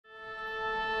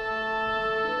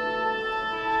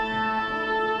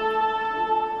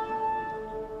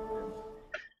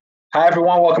Hi,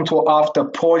 everyone. Welcome to Off the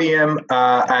Podium.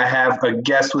 I have a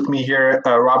guest with me here,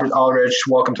 Robert Aldridge.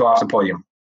 Welcome to Off the Podium.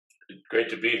 Great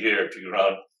to be here,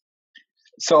 Tigran.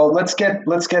 So let's get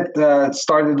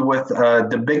started with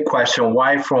the big question: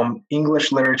 why from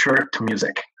English literature to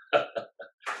music?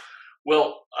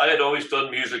 Well, I had always done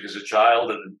music as a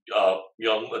child and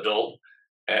young adult,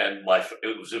 and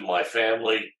it was in my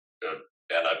family.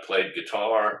 And I played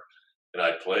guitar, and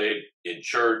I played in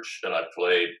church, and I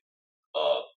played,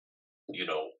 uh,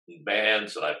 in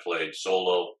bands, and I played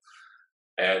solo,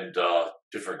 and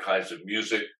different kinds of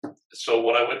music. So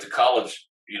when I went to college,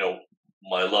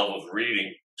 my love of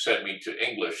reading sent me to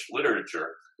English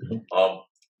literature. Um,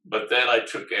 but then I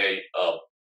took a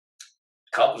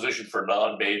composition for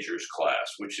non-majors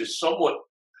class, which is somewhat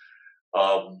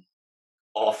um,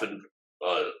 often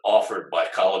offered by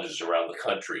colleges around the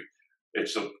country.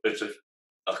 It's a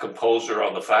composer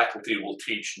on the faculty will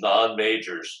teach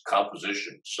non-majors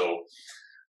composition. So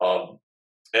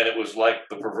and it was like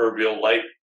the proverbial light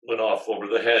went off over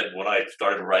the head when I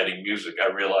started writing music.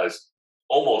 I realized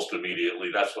almost immediately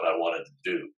that's what I wanted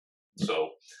to do. So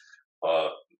uh,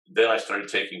 then I started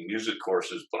taking music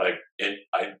courses, but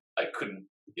I couldn't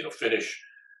finish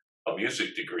a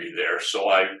music degree there. So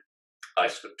I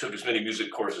took as many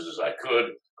music courses as I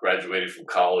could, graduated from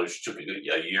college, took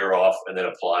a year off, and then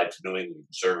applied to New England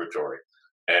Conservatory,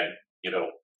 and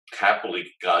happily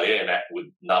got in with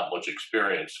not much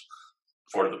experience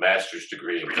for the master's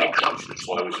degree in composition.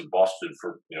 So I was in Boston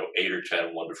for 8 or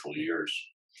 10 wonderful years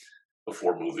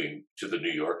before moving to the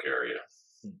New York area.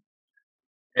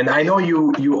 And I know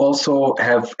you also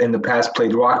have in the past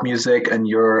played rock music, and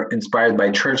you're inspired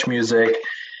by church music.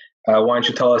 Why don't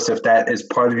you tell us if that is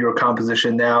part of your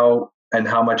composition now, and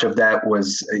how much of that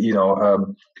was,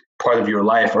 part of your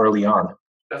life early on?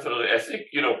 Definitely. I think,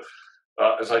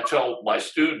 as I tell my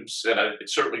students, and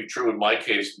it's certainly true in my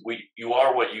case, you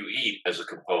are what you eat as a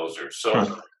composer.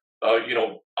 So,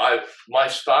 my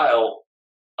style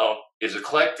is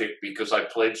eclectic because I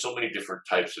played so many different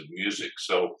types of music.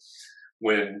 So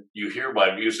when you hear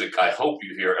my music, I hope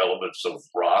you hear elements of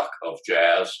rock, of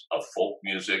jazz, of folk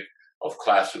music, of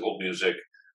classical music.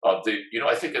 I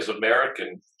think as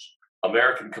American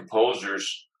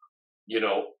composers,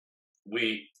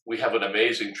 we have an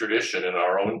amazing tradition in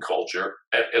our own culture,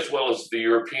 as well as the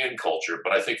European culture.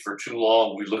 But I think for too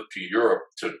long we looked to Europe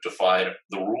to define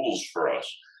the rules for us.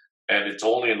 And it's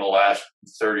only in the last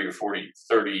 30 or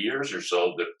 30 years or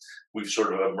so that we've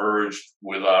sort of emerged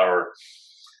with our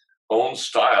own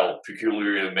style,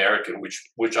 peculiarly American,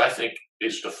 which I think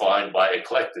is defined by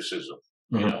eclecticism.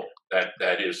 Mm-hmm.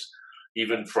 That is,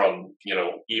 even from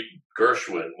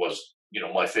Gershwin was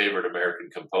my favorite American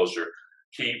composer.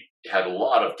 He had a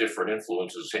lot of different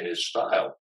influences in his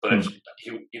style, but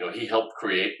he helped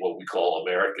create what we call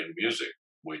American music,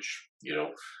 which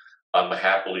I'm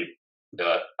happily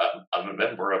I'm a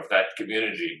member of that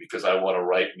community because I want to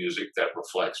write music that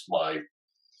reflects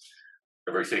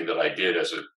everything that I did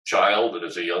as a child and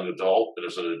as a young adult and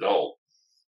as an adult.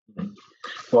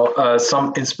 Well,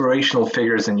 some inspirational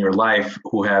figures in your life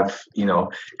who have,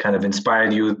 kind of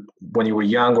inspired you when you were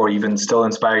young, or even still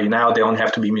inspire you now. They don't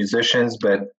have to be musicians,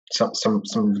 but some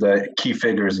of the key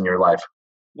figures in your life.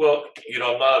 Well,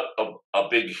 I'm not a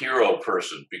big hero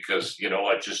person because,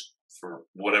 I just, for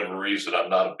whatever reason, I'm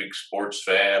not a big sports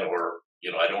fan, or,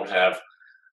 I don't have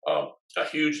a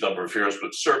huge number of heroes,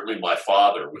 but certainly my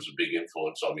father was a big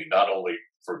influence on me, not only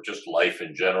for just life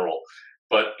in general,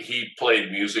 but he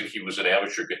played music. He was an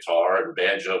amateur guitar and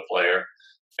banjo player,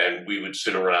 and we would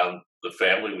sit around, the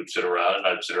family would sit around, and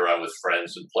I'd sit around with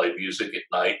friends and play music at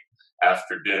night,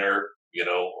 after dinner,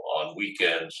 on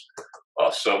weekends.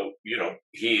 So,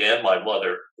 he and my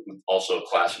mother, also a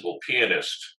classical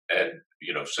pianist, and,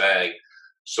 sang.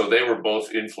 So they were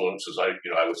both influences. I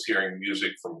was hearing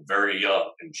music from very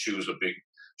young, and she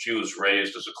was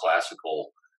raised as a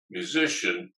classical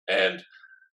musician, and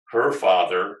her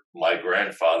father, my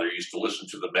grandfather, used to listen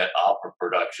to the Met Opera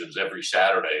productions every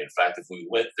Saturday. In fact, if we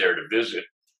went there to visit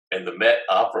and the Met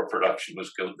Opera production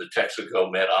the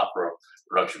Texaco Met Opera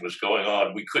production was going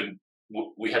on,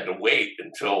 we had to wait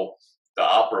until the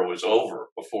opera was over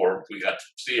before we got to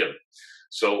see him.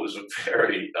 So it was a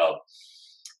very,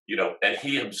 and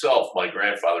he himself, my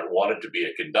grandfather, wanted to be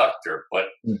a conductor, but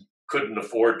couldn't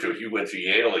afford to. He went to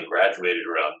Yale and graduated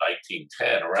around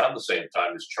 1910, around the same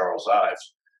time as Charles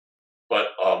Ives. But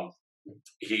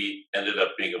he ended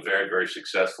up being a very, very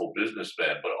successful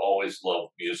businessman, but always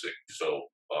loved music. So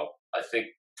I think,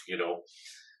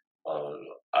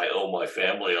 I owe my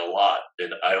family a lot,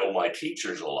 and I owe my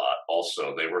teachers a lot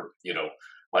also. They were,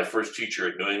 my first teacher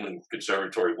at New England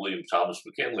Conservatory, William Thomas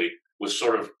McKinley, was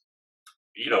sort of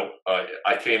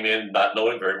I came in not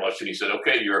knowing very much, and he said,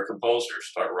 "Okay, you're a composer.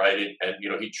 Start writing." And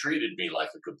he treated me like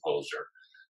a composer,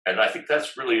 and I think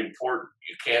that's really important.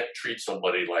 You can't treat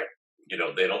somebody like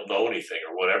they don't know anything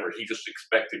or whatever. He just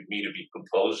expected me to be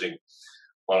composing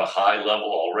on a high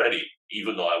level already,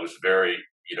 even though I was very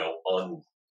um,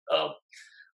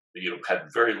 had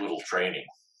very little training.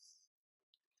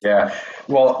 Yeah.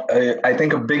 Well, I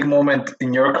think a big moment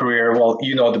in your career, well,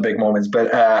 you know the big moments,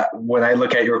 but when I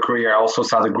look at your career, I also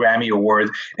saw the Grammy Award.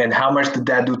 And how much did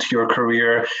that do to your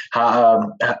career?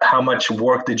 How much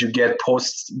work did you get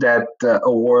post that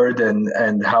award?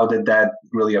 And how did that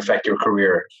really affect your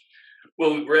career?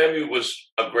 Well, the Grammy was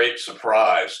a great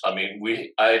surprise. I mean,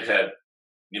 I had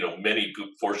many good,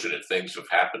 fortunate things have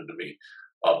happened to me.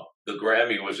 The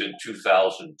Grammy was in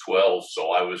 2012,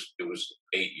 so it was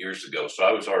 8 years ago. So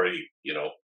I was already,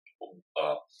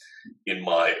 uh, in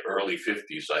my early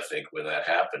 50s, I think, when that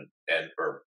happened,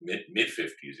 or mid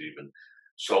 50s even.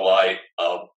 So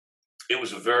it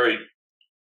was a very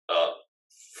uh,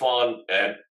 fun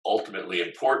and ultimately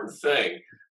important thing.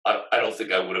 I don't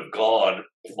think I would have gone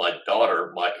if my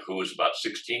daughter, who was about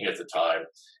 16 at the time,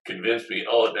 convinced me,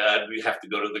 "Oh, Dad, we have to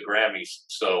go to the Grammys."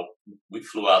 So we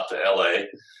flew out to LA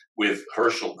with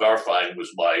Herschel Garfien,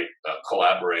 was my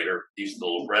collaborator. He's the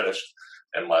librettist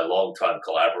and my longtime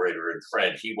collaborator and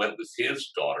friend. He went with his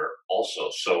daughter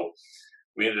also. So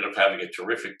we ended up having a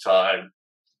terrific time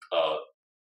uh,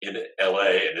 in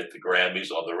LA and at the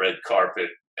Grammys on the red carpet.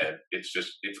 And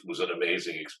it was an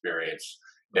amazing experience.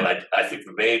 And I think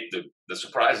the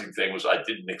surprising thing was I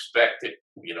didn't expect it,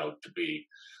 to be.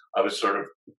 I was sort of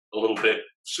a little bit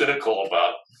cynical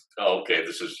about, oh, okay,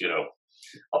 this is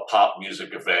a pop music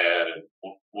event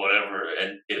and whatever,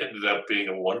 and it ended up being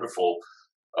a wonderful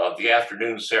the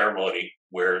afternoon ceremony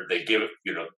where they give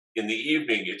in the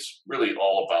evening it's really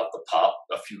all about the pop,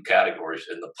 a few categories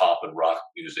in the pop and rock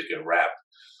music and rap.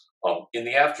 In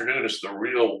the afternoon is the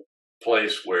real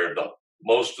place where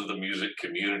most of the music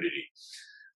community.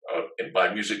 And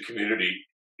by music community,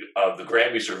 the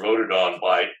Grammys are voted on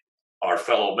by our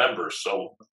fellow members.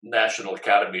 So, National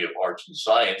Academy of Arts and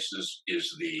Sciences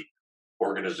is the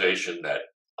organization that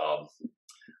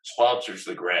sponsors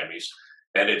the Grammys,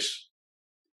 and it's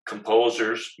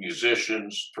composers,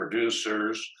 musicians,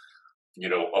 producers,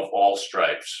 of all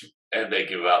stripes, and they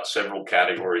give out several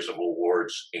categories of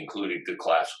awards, including to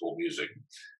classical music.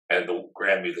 And the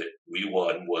Grammy that we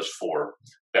won was for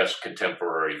Best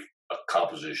Contemporary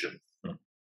composition.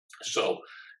 So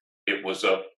it was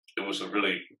a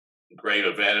really great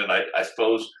event, and I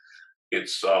suppose it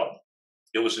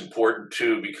was important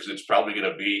too because it's probably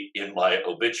going to be in my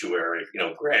obituary.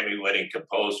 Grammy winning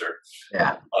composer.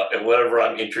 Yeah. And whenever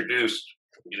I'm introduced,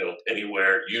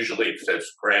 anywhere, usually it says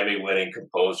Grammy winning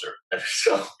composer. And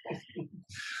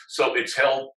so it's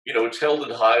held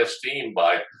in high esteem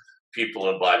by people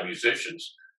and by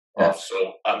musicians. Yeah.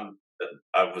 So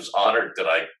I was honored that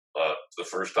the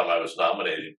first time I was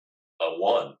nominated,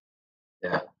 won.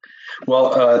 Yeah.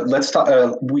 Well, let's talk.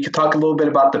 We could talk a little bit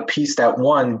about the piece that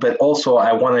won, but also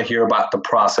I want to hear about the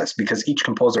process because each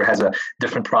composer has a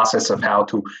different process of how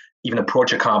to even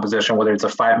approach a composition, whether it's a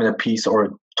 5-minute piece or a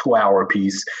 2-hour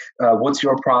piece. What's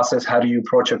your process? How do you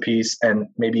approach a piece? And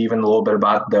maybe even a little bit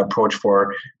about the approach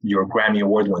for your Grammy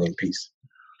Award-winning piece.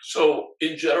 So,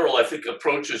 in general, I think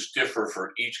approaches differ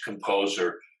for each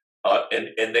composer.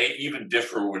 And they even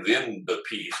differ within the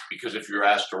piece because if you're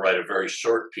asked to write a very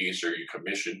short piece or you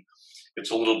commission,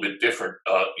 it's a little bit different.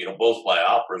 Both my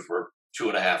operas were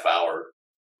 2.5 hours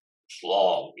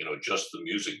long. Just the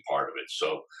music part of it.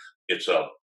 So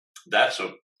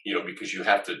because you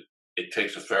have to. It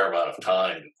takes a fair amount of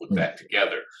time to put that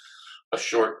together. A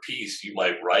short piece you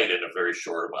might write in a very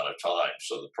short amount of time.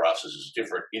 So the process is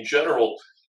different. In general,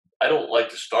 I don't like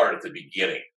to start at the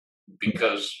beginning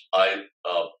because I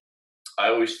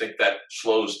always think that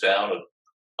slows down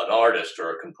an artist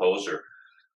or a composer.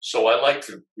 So I like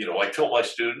to, I tell my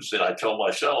students and I tell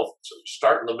myself,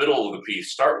 start in the middle of the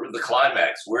piece, start with the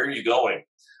climax. Where are you going?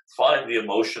 Find the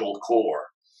emotional core.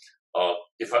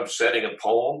 If I'm setting a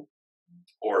poem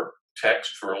or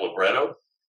text for a libretto,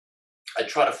 I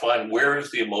try to find where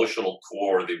is the emotional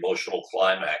core, the emotional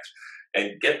climax,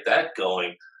 and get that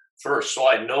going first so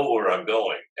I know where I'm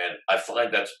going. And I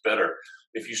find that's better.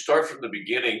 If you start from the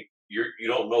beginning, you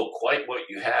don't know quite what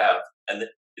you have, and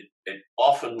it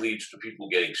often leads to people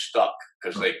getting stuck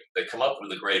because they come up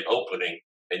with a great opening,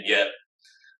 and yet,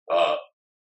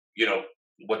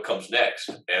 what comes next,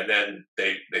 and then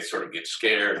they sort of get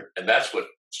scared, and that's what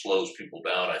slows people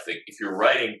down. I think if you're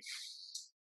writing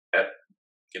at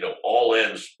all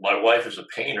ends, my wife is a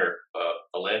painter,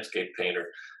 a landscape painter,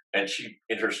 And she,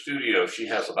 in her studio, she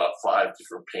has about 5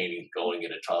 different paintings going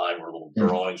at a time, or little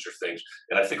drawings or things.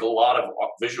 And I think a lot of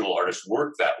visual artists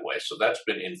work that way. So that's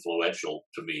been influential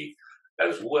to me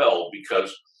as well,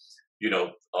 because,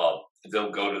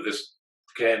 they'll go to this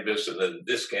canvas and then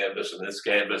this canvas and this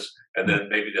canvas, and then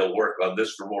maybe they'll work on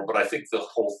this for more. But I think the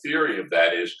whole theory of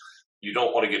that is you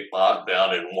don't want to get bogged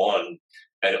down in one.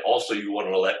 And also you want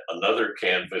to let another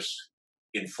canvas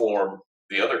inform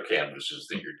the other canvases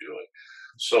that you're doing.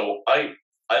 So I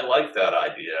like that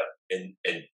idea, and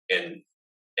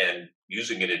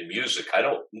using it in music. I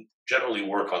don't generally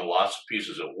work on lots of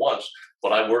pieces at once,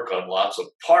 but I work on lots of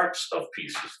parts of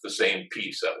pieces, the same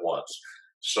piece at once.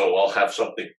 So I'll have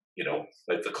something,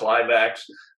 at the climax.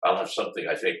 I'll have something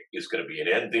I think is going to be an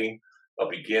ending, a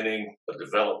beginning, a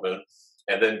development,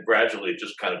 and then gradually it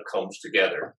just kind of comes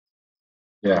together.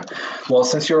 Yeah. Well,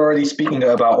 since you're already speaking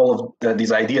about all of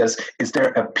these ideas, is there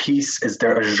a piece, is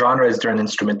there a genre, is there an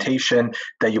instrumentation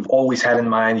that you've always had in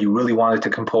mind, you really wanted to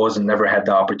compose and never had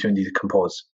the opportunity to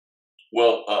compose?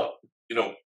 Well,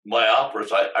 my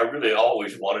operas, I really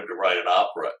always wanted to write an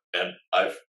opera, and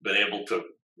I've been able to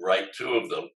write 2 of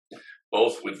them,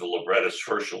 both with the librettist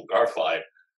Herschel Garfein,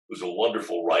 who's a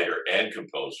wonderful writer and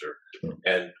composer.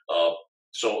 And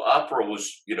so opera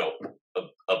was,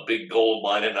 a big goal of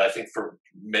mine. And I think for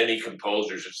many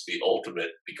composers, it's the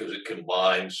ultimate, because it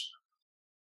combines,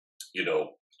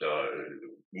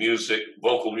 music,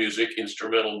 vocal music,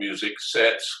 instrumental music,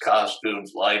 sets,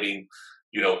 costumes, lighting,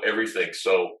 everything.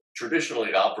 So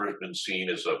traditionally opera has been seen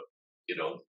as a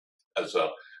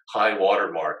high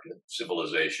watermark in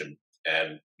civilization.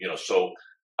 And, so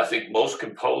I think most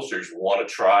composers want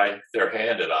to try their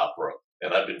hand at opera.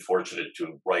 And I've been fortunate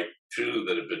to write 2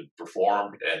 that have been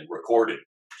performed and recorded.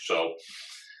 So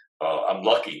I'm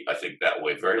lucky, I think, that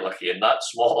way, very lucky. And not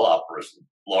small operas,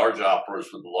 large operas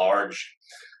with large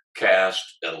cast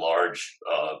and large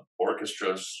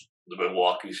orchestras. The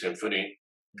Milwaukee Symphony,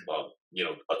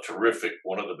 a terrific,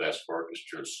 one of the best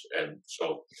orchestras. And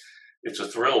so it's a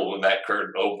thrill when that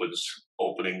curtain opens,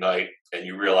 opening night, and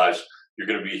you realize you're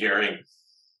going to be hearing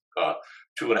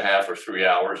 2.5 or 3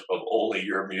 hours of only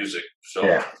your music.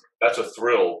 So that's a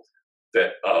thrill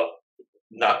that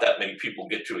not that many people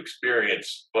get to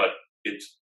experience, but it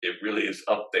really is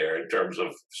up there in terms of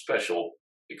special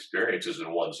experiences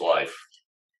in one's life.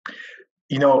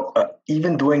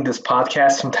 Even doing this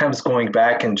podcast, sometimes going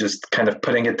back and just kind of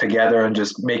putting it together and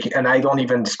just making, and I don't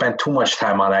even spend too much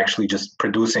time on actually just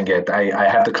producing it. I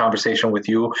have the conversation with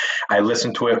you. I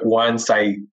listen to it once,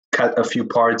 I cut a few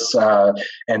parts,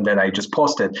 and then I just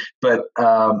post it. But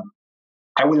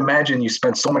I would imagine you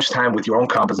spend so much time with your own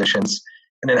compositions.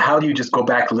 And then how do you just go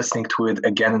back listening to it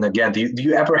again and again? Do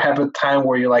you ever have a time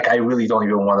where you're like, I really don't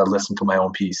even want to listen to my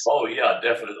own piece? Oh, yeah,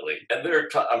 definitely. And there are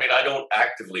I don't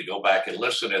actively go back and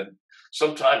listen. And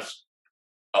sometimes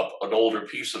an older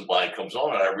piece of mine comes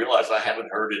on and I realize I haven't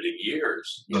heard it in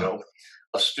years.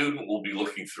 A student will be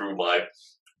looking through my,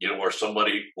 where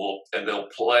somebody will, and they'll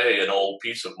play an old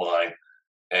piece of mine.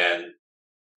 And,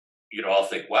 I'll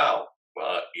think, wow,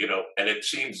 and it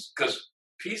seems, because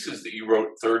pieces that you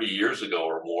wrote 30 years ago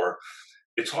or more,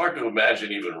 it's hard to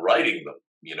imagine even writing them.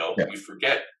 You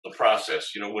forget the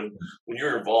process. When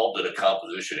you're involved in a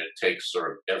composition, it takes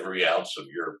sort of every ounce of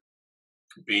your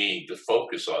being to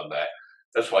focus on that.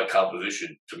 That's why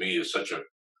composition to me is such an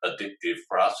addictive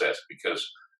process, because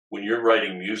when you're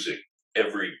writing music,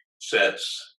 every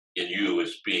sense in you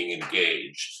is being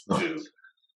engaged to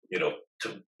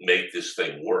make this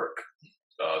thing work.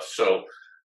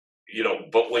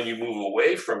 But when you move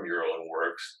away from your own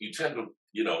works, you tend to,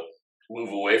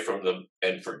 move away from them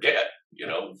and forget,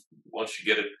 once you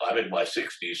get it. I'm in my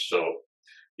 60s, so,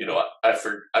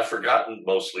 I've forgotten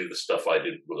mostly the stuff I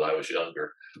did when I was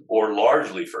younger, or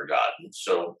largely forgotten.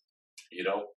 So,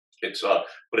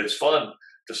 but it's fun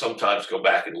to sometimes go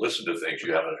back and listen to things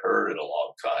you haven't heard in a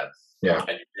long time. Yeah.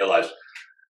 And you realize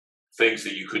things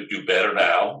that you could do better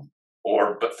now,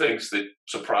 but things that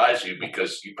surprise you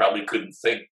because you probably couldn't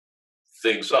think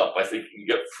things up. I think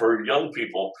for young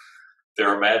people,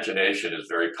 their imagination is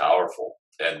very powerful,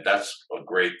 and that's a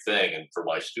great thing. And for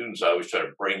my students, I always try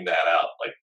to bring that out,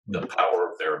 like the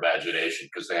power of their imagination,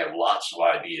 because they have lots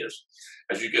of ideas.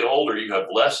 As you get older, you have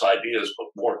less ideas, but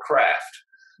more craft.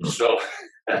 So,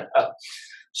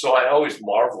 so I always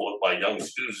marvel at my young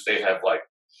students.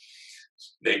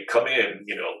 They come in,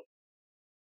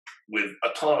 with a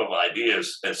ton of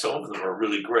ideas, and some of them are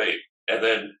really great. And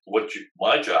then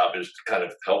my job is to kind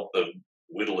of help them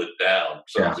whittle it down.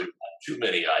 So there's not too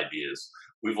many ideas.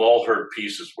 We've all heard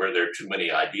pieces where there are too many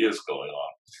ideas going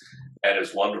on. And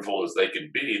as wonderful as they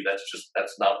can be,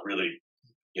 that's not really,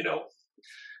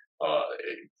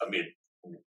 I mean,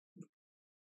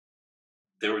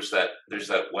 there's that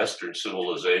Western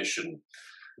civilization,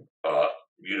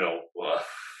 you know,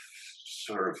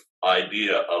 sort of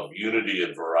idea of unity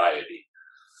and variety,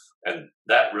 and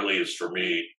that really is for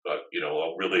me, you know,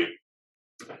 a really,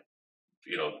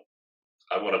 you know,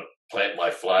 I want to plant my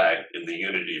flag in the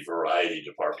unity variety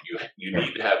department. You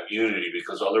need to have unity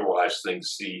because otherwise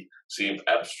things seem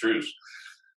abstruse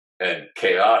and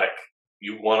chaotic.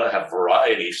 You want to have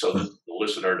variety so that the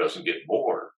listener doesn't get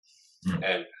bored.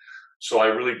 And so I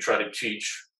really try to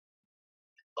teach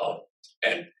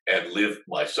and live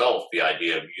myself the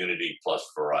idea of unity plus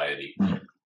variety.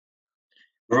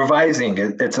 Revising,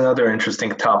 it's another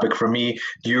interesting topic for me.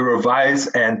 Do you revise,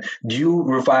 and do you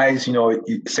revise, you know,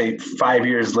 say 5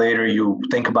 years later, you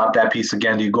think about that piece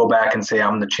again, do you go back and say,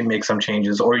 I'm going to make some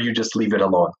changes, or you just leave it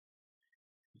alone?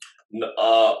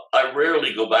 I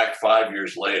rarely go back 5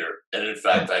 years later. And in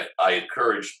fact, I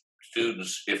encourage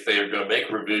students, if they're going to make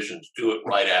revisions, do it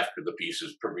right after the piece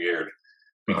is premiered,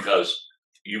 because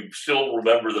you still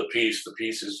remember the piece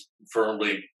is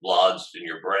firmly lodged in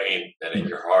your brain and in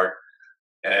your heart.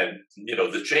 And, you know,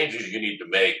 the changes you need to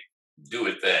make, do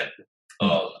it then.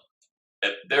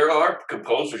 And there are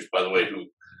composers, by the way, who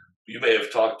you may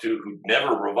have talked to who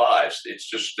never revised. It's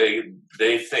just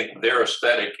they think their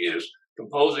aesthetic is,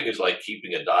 composing is like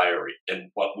keeping a diary. And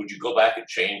what would you go back and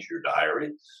change your diary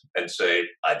and say,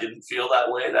 I didn't feel that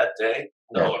way that day?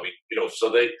 No, I mean, you know,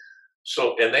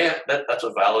 that's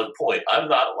a valid point. I'm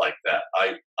not like that.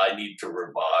 I need to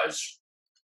revise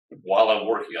while I'm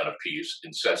working on a piece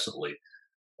incessantly.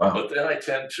 But then I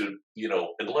tend to, you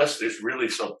know, unless there's really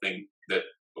something that,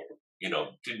 you know,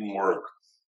 didn't work,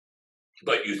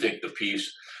 but you think the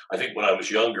piece, I think when I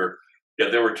was younger,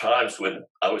 there were times when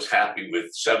I was happy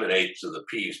with 7/8 of the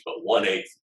piece, but 1/8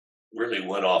 really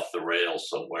went off the rails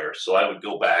somewhere. So I would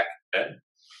go back and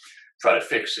try to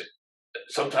fix it.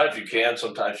 Sometimes you can,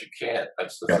 sometimes you can't.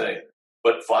 That's the thing.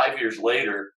 But 5 years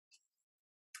later,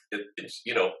 it's,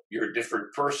 you know, you're a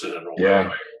different person in a way.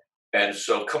 And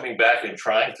so coming back and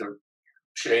trying to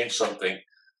change something,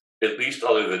 at least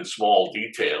other than small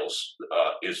details,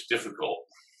 is difficult.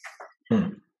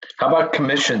 How about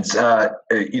commissions?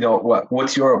 You know,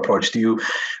 what's your approach? Do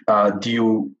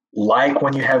you like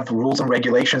when you have rules and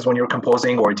regulations when you're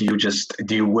composing, or do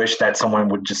you wish that someone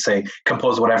would just say,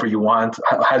 compose whatever you want?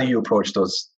 How do you approach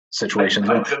those situations?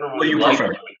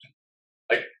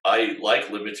 I like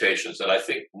limitations, and I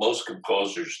think most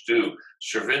composers do.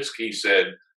 Stravinsky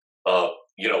said,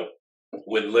 you know,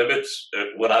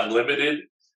 when I'm limited,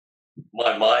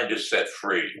 my mind is set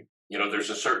free. You know, there's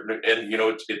a certain, and, you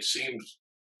know, it seems,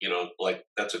 you know, like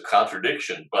that's a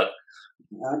contradiction, but,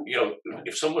 you know,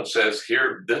 if someone says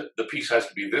here, the piece has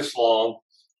to be this long,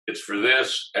 it's for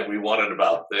this, and we want it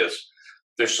about this,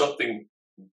 there's something,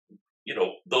 you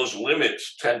know, those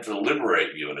limits tend to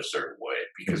liberate you in a certain way,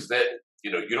 because then,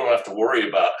 you know, you don't have to worry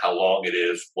about how long it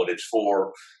is, what it's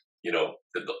for. You know,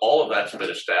 all of that's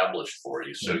been established for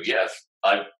you. So yes,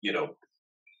 you know,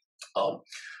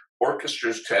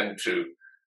 orchestras tend to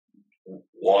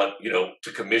want, you know,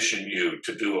 to commission you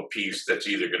to do a piece that's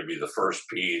either going to be the first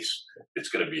piece, it's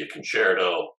going to be a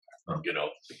concerto, you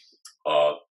know,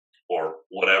 or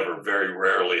whatever. Very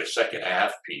rarely a second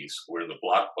half piece, where the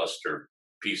blockbuster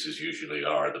pieces usually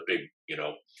are the big, you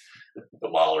know, the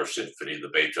Mahler Symphony,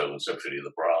 the Beethoven Symphony,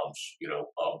 the Brahms, you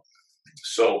know.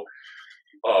 So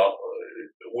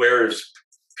whereas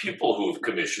people who have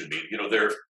commissioned me, you know,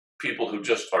 they're people who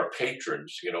just are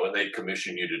patrons, you know, and they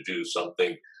commission you to do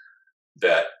something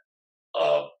that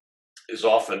is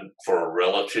often for a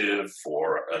relative,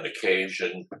 for an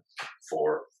occasion,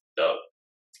 for,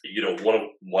 you know,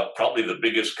 probably the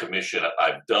biggest commission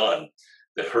I've done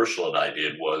that Herschel and I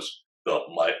did was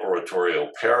my oratorio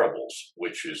Parables,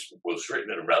 which was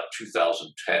written in about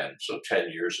 2010, so 10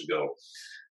 years ago.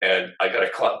 And I got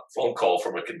a phone call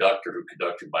from a conductor who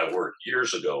conducted my work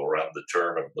years ago around the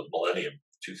turn of the millennium,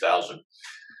 2000.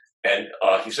 And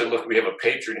he said, look, we have a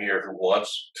patron here who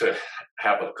wants to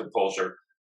have a composer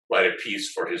write a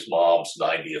piece for his mom's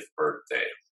 90th birthday.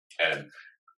 And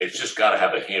it's just got to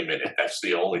have a hymn in it. That's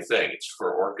the only thing. It's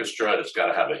for orchestra, and it's got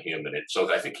to have a hymn in it.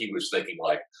 So I think he was thinking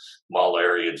like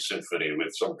Mahlerian symphony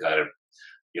with some kind of,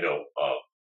 you know,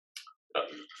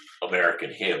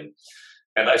 American hymn.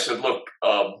 And I said, look,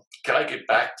 can I get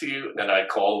back to you? And I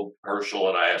called Herschel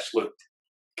and I asked, look,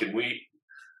 can we,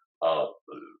 are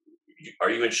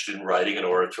you interested in writing an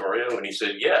oratorio? And he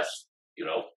said, yes, you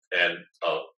know. And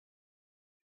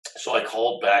so I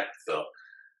called back the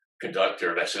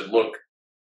conductor and I said, look,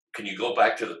 can you go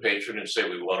back to the patron and say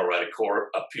we want to write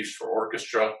a piece for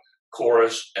orchestra,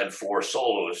 chorus, and 4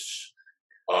 soloists?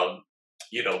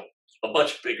 a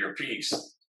much bigger piece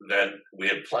than we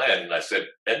had planned. And I said,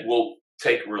 and we'll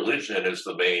take religion as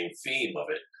the main theme of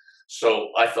it. So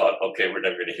I thought, okay, we're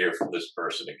never going to hear from this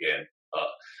person again.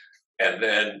 And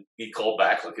then he called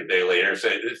back like a day later and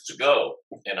said, it's a go.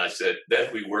 And I said,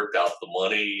 then we worked out the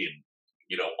money and,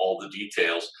 all the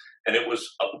details. And it was,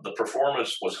 the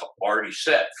performance was already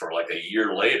set for like a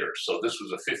year later. So this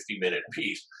was a 50-minute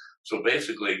piece. So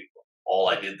basically all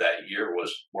I did that year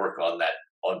was work on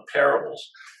parables,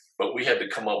 but we had to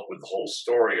come up with the whole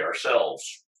story ourselves.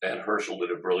 And Herschel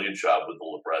did a brilliant job with the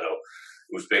libretto.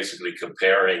 It was basically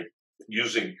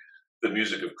using the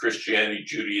music of Christianity,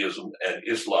 Judaism, and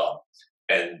Islam,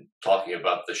 and talking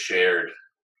about the shared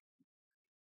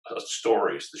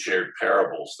stories, the shared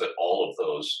parables that all of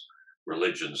those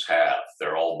religions have.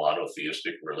 They're all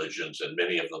monotheistic religions, and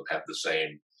many of them have the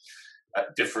same,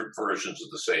 different versions of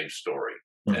the same story.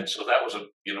 And so that was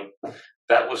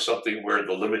that was something where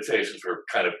the limitations were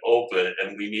kind of open,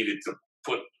 and we needed to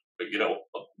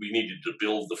we needed to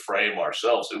build the frame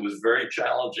ourselves. It was very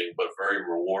challenging, but very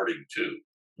rewarding too.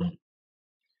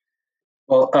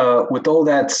 Well, with all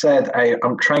that said,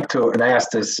 I'm trying to, and I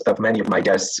asked this of many of my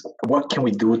guests, what can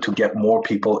we do to get more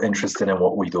people interested in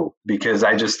what we do? Because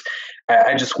I just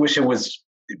wish it was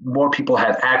more people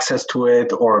had access to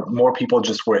it, or more people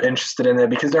just were interested in it,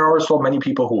 because there are so many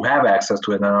people who have access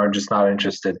to it and are just not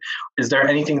interested. Is there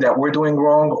anything that we're doing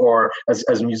wrong, or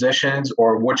as musicians,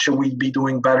 or what should we be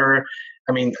doing better?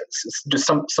 I mean, just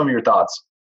some of your thoughts.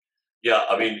 Yeah,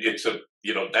 I mean,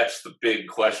 that's the big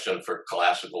question for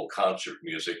classical concert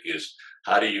music, is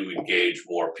how do you engage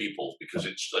more people? Because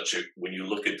when you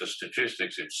look at the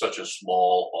statistics, it's such a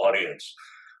small audience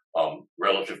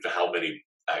relative to how many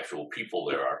actual people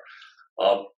there are.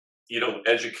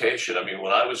 Education. I mean,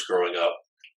 when I was growing up,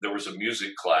 there was a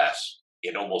music class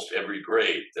in almost every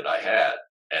grade that I had.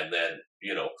 And then,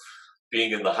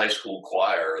 being in the high school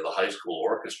choir or the high school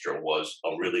orchestra was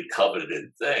a really coveted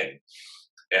thing.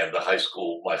 And my high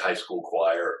school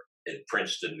choir in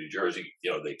Princeton, New Jersey,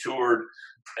 they toured,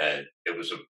 and it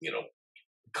was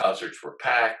concerts were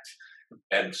packed.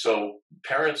 And so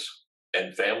parents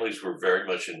and families were very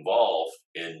much involved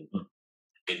in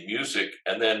music.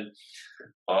 And then,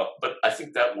 but I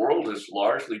think that world has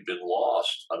largely been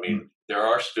lost. I mean, there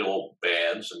are still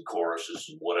bands and choruses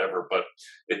and whatever, but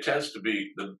it tends to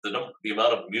be the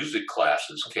amount of music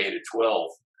classes, K-12,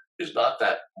 is not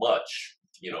that much.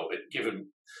 Given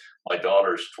my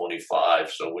daughter's 25,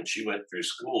 so when she went through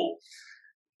school,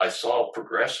 I saw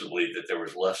progressively that there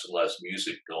was less and less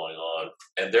music going on,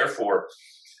 and therefore,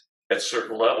 at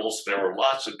certain levels, there were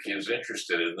lots of kids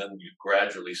interested, and then you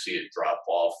gradually see it drop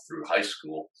off through high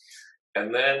school,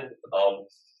 and then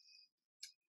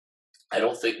I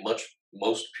don't think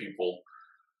most people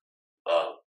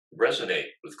resonate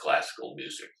with classical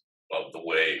music of the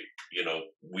way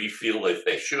we feel that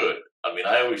they should. I mean,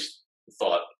 I always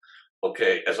thought,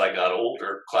 okay, as I got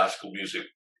older, classical music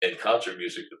and concert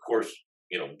music, of course,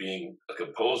 being a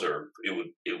composer,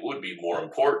 it would be more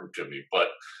important to me. But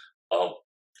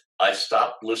I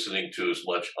stopped listening to as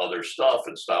much other stuff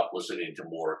and stopped listening to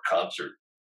more concert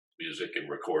music and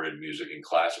recorded music and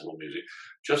classical music,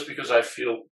 just because I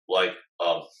feel like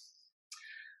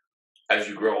as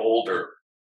you grow older,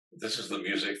 this is the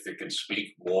music that can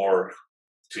speak more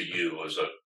to you as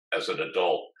an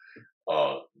adult.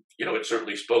 It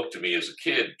certainly spoke to me as a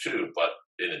kid too, but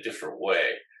in a different way.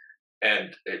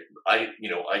 And I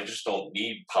just don't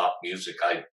need pop music.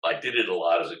 I did it a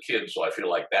lot as a kid, so I feel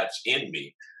like that's in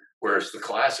me. Whereas the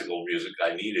classical music,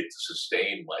 I needed to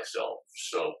sustain myself.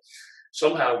 So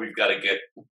somehow we've got to get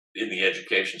in the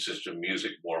education system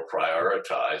music more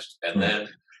prioritized. And then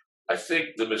I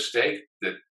think the mistake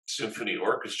that symphony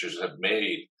orchestras have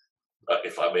made,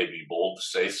 if I may be bold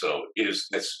to say so, is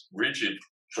this rigid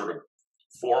sort of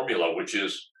formula, which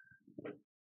is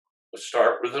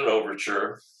start with an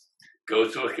overture, go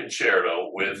to a concerto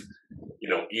with,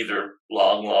 either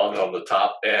long on the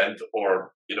top end,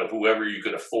 or, whoever you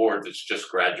can afford that's just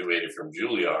graduated from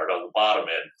Juilliard on the bottom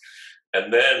end.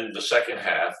 And then the second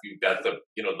half, you've got the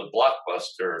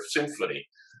blockbuster symphony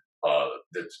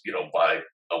that's, by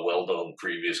a well-known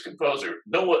previous composer.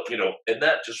 And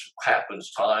that just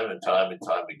happens time and time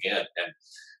again. And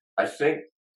I think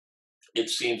it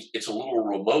seems it's a little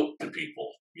remote to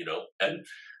people, and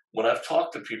when I've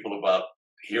talked to people about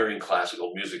hearing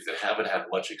classical music that haven't had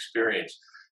much experience,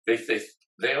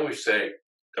 they always say,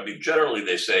 I mean, generally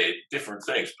they say different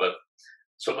things, but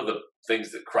some of the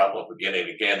things that crop up again and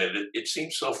again, and it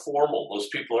seems so formal. Those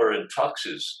people are in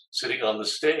tuxes, sitting on the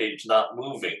stage, not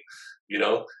moving,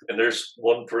 and there's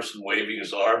one person waving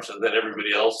his arms, and then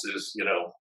everybody else is,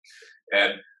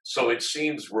 And so it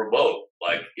seems remote,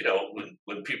 like,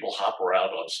 when people hop around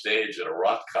on stage at a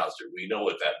rock concert, we know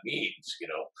what that means,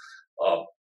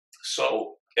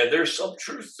 So, and there's some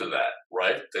truth to that,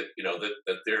 right? That,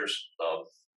 that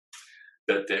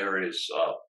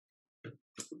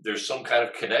there's some kind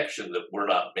of connection that we're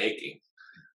not making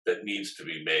that needs to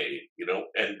be made,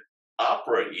 and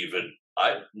opera even,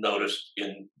 I've noticed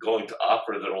in going to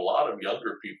opera that a lot of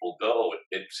younger people go.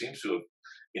 It seems to have,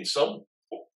 in some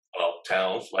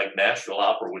towns like Nashville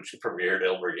Opera, which premiered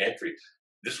Elmer Gantry,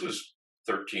 this was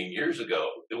 13 years ago.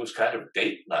 It was kind of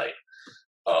date night.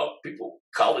 People,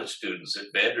 college students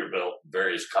at Vanderbilt,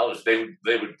 various colleges, they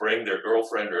would bring their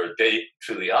girlfriend or a date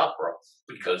to the opera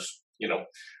because,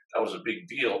 that was a big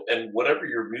deal. And whatever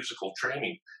your musical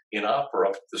training in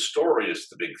opera, the story is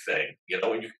the big thing,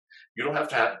 and you don't have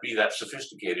to be that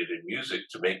sophisticated in music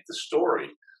to make the story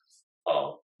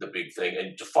the big thing,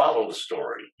 and to follow the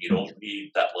story, you don't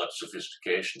need that much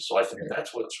sophistication. So I think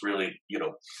that's what's really,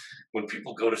 when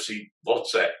people go to see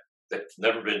Wozzeck that's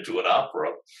never been to an opera,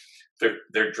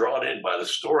 they're drawn in by the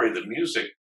story, the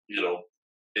music,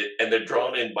 and they're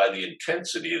drawn in by the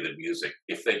intensity of the music.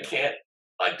 If they can't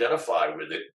identify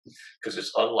with it, because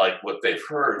it's unlike what they've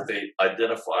heard, they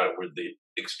identify with the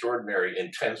extraordinary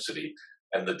intensity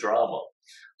and the drama.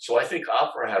 So I think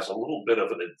opera has a little bit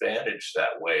of an advantage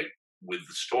that way with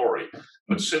the story,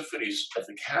 but symphonies, I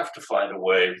think, have to find a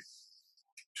way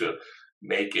to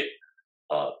make it,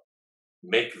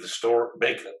 make the story,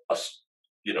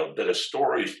 that a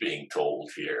story is being told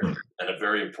here, and a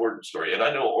very important story. And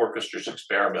I know orchestras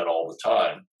experiment all the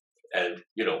time, and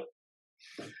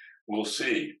we'll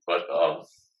see. But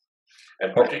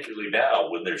and particularly now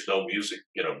when there's no music,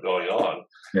 going on,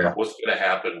 what's going to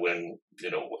happen when,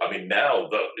 now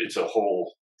it's a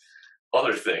whole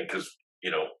other thing, because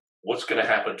what's going to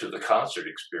happen to the concert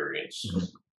experience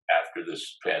after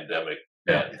this pandemic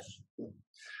ends?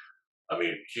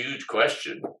 Huge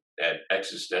question and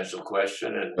existential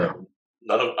question, and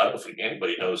I don't think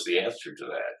anybody knows the answer to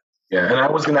that. Yeah, and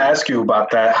I was going to ask you about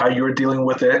that, how you're dealing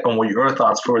with it, and what your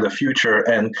thoughts for the future.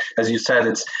 And as you said,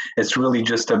 it's really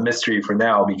just a mystery for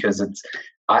now, because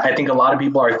I think a lot of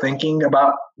people are thinking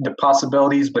about the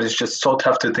possibilities, but it's just so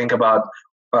tough to think about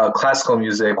classical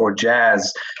music or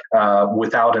jazz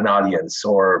without an audience,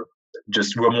 or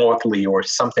just remotely or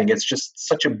something. It's just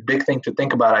such a big thing to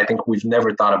think about. I think we've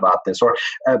never thought about this, or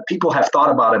people have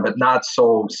thought about it, but not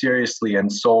so seriously,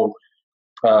 and so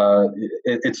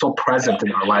it's so present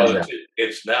in our lives now.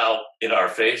 It's now in our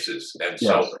faces. And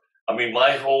so,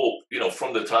 my whole,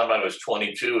 from the time I was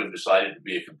 22 and decided to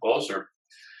be a composer,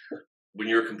 when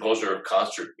you're a composer of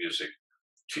concert music,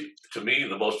 to me,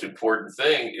 the most important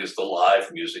thing is the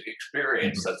live music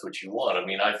experience. That's what you want.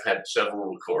 I've had several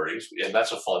recordings, and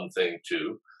that's a fun thing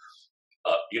too.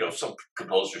 Some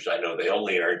composers I know, they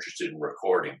only are interested in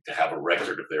recording to have a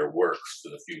record of their works for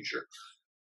the future.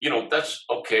 That's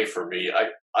okay for me.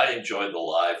 I enjoy the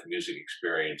live music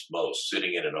experience most,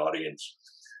 sitting in an audience,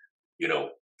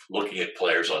 looking at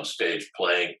players on stage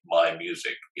playing my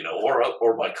music,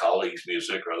 or my colleagues'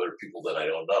 music, or other people that I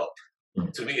don't know.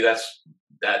 To me,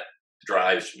 that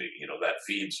drives me, that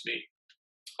feeds me.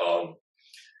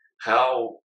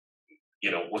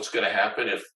 What's going to happen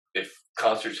if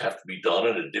concerts have to be done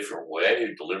in a different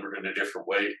way, delivered in a different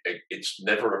way? It's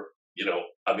never,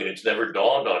 it's never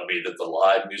dawned on me that the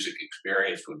live music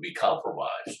experience would be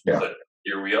compromised. But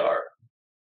here we are.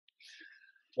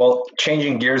 Well,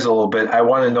 changing gears a little bit, I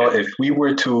want to know, if we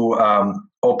were to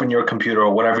open your computer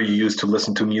or whatever you use to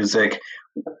listen to music,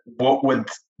 what would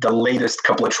the latest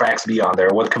couple of tracks be on there?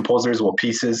 What composers, what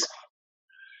pieces?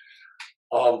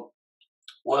 Well,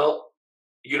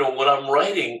 when I'm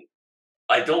writing,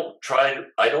 I don't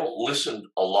listen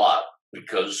a lot,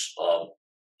 because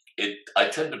I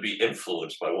tend to be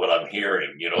influenced by what I'm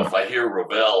hearing. If I hear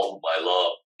Ravel, whom I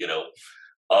love,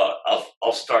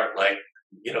 I'll start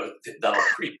that'll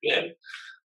creep in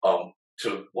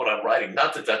to what I'm writing.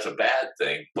 Not that that's a bad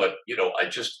thing, but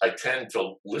I tend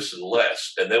to listen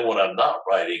less. And then when I'm not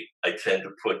writing, I tend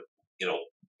to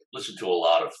listen to a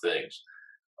lot of things.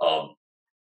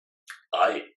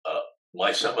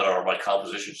 My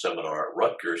composition seminar at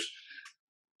Rutgers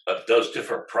does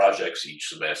different projects each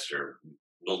semester.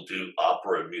 We'll do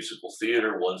opera and musical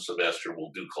theater one semester.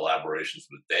 We'll do collaborations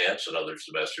with dance another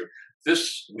semester.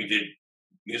 We did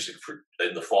music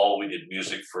in the fall. We did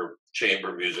music for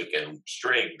chamber music and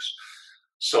strings.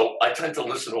 So I tend to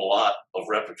listen to a lot of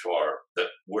repertoire that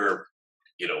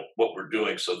what we're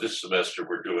doing. So this semester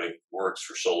we're doing works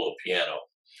for solo piano.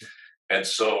 And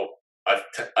so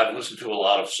I've listened to a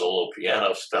lot of solo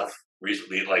piano stuff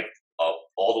recently,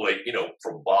 all the way,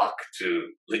 from Bach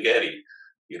to Ligeti,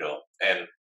 and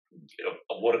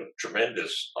what a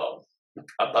tremendous.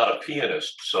 I'm not a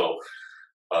pianist, so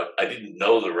I didn't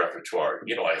know the repertoire.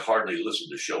 I hardly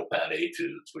listened to Chopin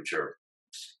etudes, which are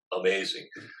amazing.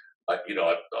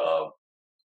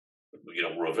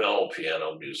 Ravel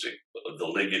piano music, the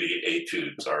Ligeti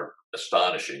etudes are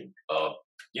astonishing.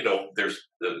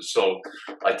 So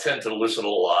I tend to listen a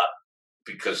lot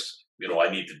because I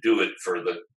need to do it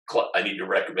I need to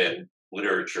recommend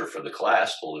literature for the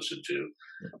class to listen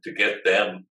to get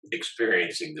them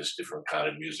experiencing this different kind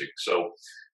of music. So,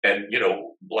 and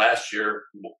last year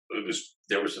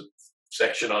there was a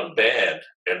section on band,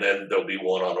 and then there'll be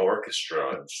one on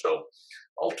orchestra, and so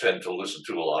I'll tend to listen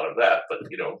to a lot of that. But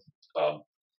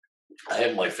I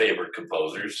have my favorite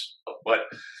composers, but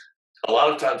a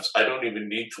lot of times I don't even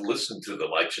need to listen to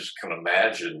them. I just can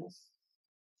imagine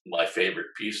my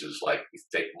favorite pieces. Like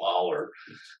take Mahler,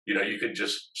 you can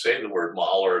just say the word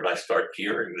Mahler, and I start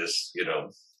hearing this,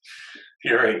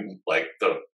 hearing like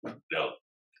the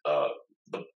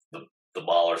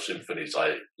Mahler symphonies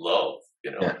I love.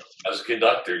 Yeah. As a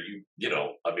conductor,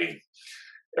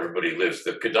 everybody lives.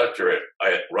 The conductor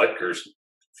at Rutgers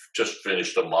just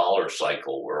finished a Mahler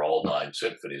cycle where all 9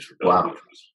 symphonies were done, which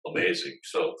was amazing.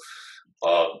 So,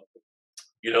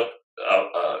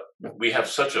 we have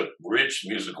such a rich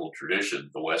musical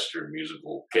tradition, the Western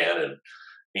musical canon,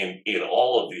 in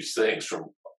all of these things,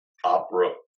 from opera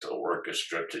to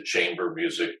orchestra to chamber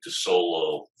music to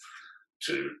solo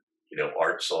to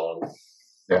art song.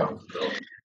 Yeah. So.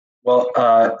 Well,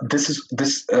 this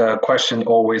question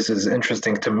always is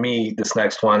interesting to me. This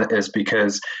next one is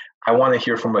because I want to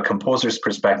hear from a composer's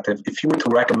perspective. If you were to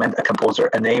recommend a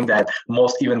composer, a name that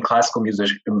most even classical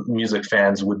music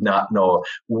fans would not know,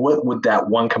 what would that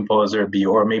one composer be,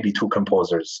 or maybe 2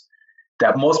 composers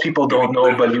that most people don't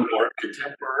know, but you or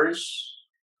contemporaries?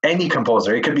 Any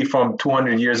composer. It could be from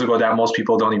 200 years ago that most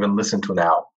people don't even listen to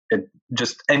now.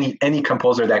 Just any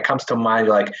composer that comes to mind.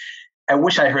 Like, I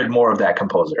wish I heard more of that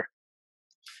composer.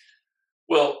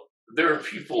 Well, there are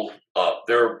people.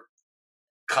 There are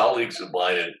colleagues of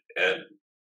mine and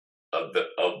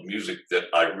of music that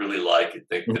I really like and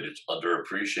think that it's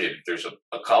underappreciated. There's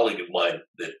a colleague of mine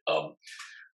that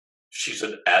she's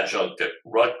an adjunct at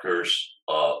Rutgers,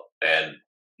 and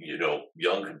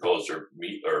young composer,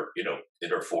 in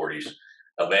her 40s,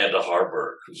 Amanda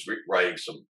Harburg, who's writing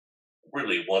some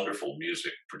really wonderful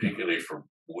music, particularly for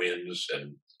winds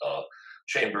and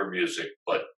chamber music,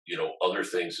 but other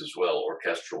things as well,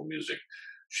 orchestral music.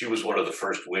 She was one of the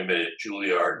first women at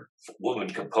Juilliard, woman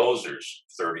composers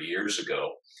 30 years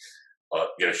ago.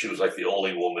 She was like the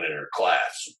only woman in her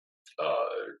class,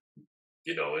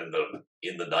 in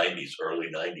the 90s, early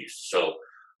 90s. So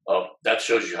that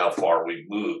shows you how far we've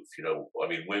moved.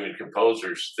 Women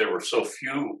composers, there were so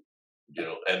few,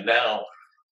 and now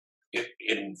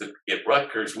at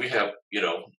Rutgers we have,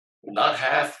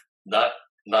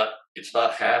 it's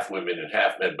not half women and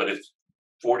half men, but it's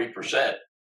 40%.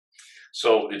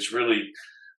 So it's really,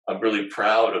 I'm really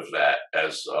proud of that,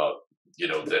 as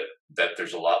that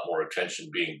there's a lot more attention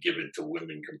being given to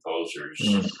women composers.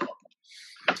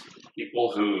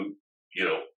 People who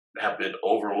have been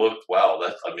overlooked. Wow,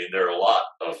 there are a lot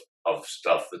of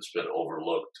stuff that's been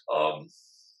overlooked.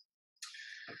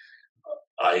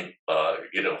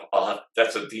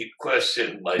 That's a deep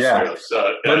question, Maestro.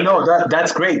 Yeah. But no,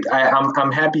 that's great.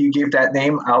 I'm happy you gave that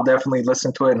name. I'll definitely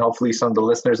listen to it, and hopefully some of the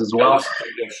listeners as well.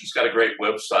 She's got a great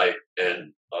website,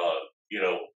 and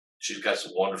she's got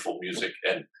some wonderful music,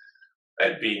 and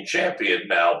being championed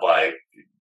now by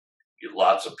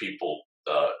lots of people,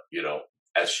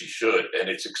 as she should. And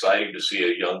it's exciting to see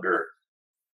a younger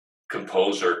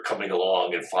composer coming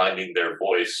along and finding their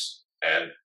voice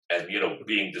and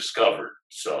being discovered.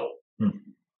 So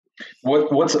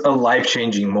what's a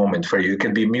life-changing moment for you? It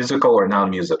could be musical or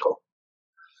non-musical.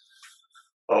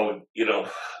 Oh,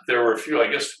 there were a few. I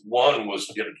guess one was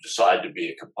to decide to be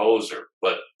a composer,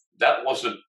 but that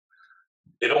wasn't,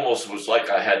 it almost was like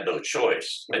I had no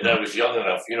choice. And I was young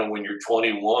enough, when you're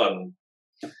 21,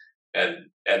 and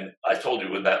I told you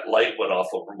when that light went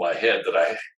off over my head that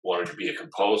I wanted to be a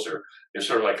composer, it's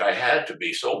sort of like I had to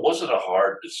be. So it wasn't a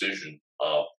hard decision.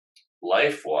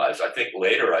 Life-wise, I think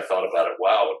later I thought about it.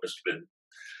 Wow, it must have been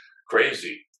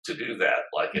crazy to do that.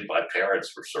 And my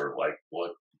parents were sort of like,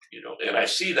 "What?" And I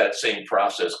see that same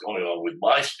process going on with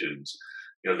my students.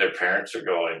 Their parents are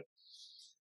going,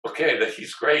 "Okay, that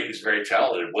he's great. He's very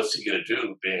talented. What's he going to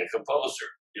do being a composer?"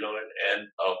 And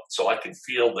so I can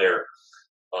feel their,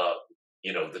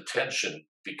 the tension,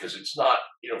 because it's not,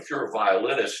 if you're a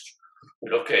violinist,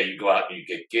 okay, you go out and you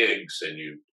get gigs and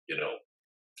you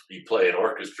play in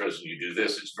orchestras and you do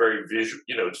this. It's very visual,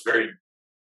 it's very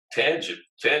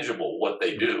tangible what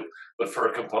they do. But for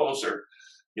a composer,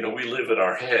 we live in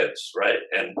our heads, right?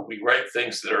 And we write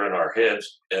things that are in our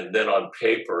heads and then on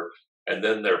paper, and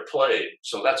then they're played.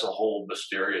 So that's a whole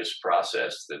mysterious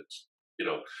process that's,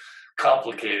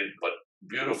 complicated but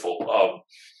beautiful.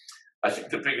 I think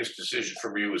the biggest decision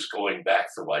for me was going back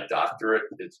for my doctorate.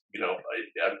 It's,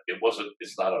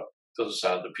 doesn't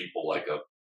sound to people like a,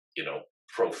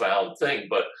 profound thing,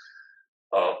 but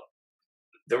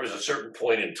there was a certain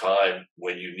point in time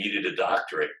when you needed a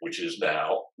doctorate, which is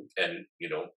now, and,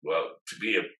 to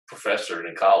be a professor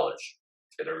in college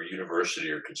at a university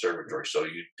or conservatory. So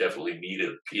you definitely need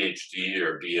a PhD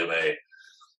or a DMA.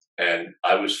 And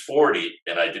I was 40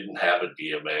 and I didn't have a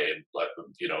DMA and,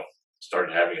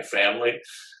 started having a family.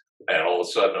 And all of a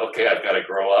sudden, okay, I've got to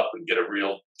grow up and get a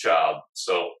real job.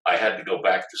 So I had to go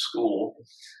back to school.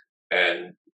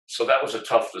 And so that was a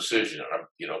tough decision,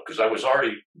 because I was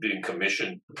already being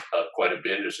commissioned quite a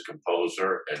bit as a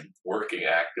composer and working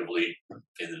actively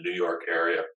in the New York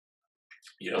area,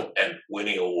 and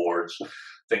winning awards,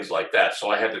 things like that. So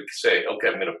I had to say, okay,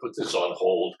 I'm going to put this on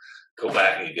hold, go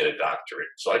back and get a doctorate.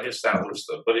 So I guess that was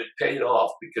but it paid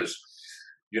off because,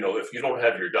 if you don't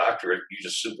have your doctorate, you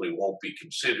just simply won't be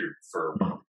considered for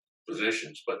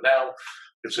positions. But now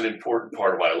it's an important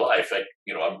part of my life.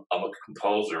 I'm a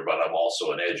composer, but I'm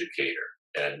also an educator.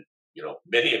 And,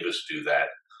 many of us do that.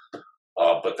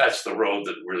 But that's the road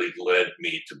that really led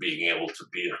me to being able to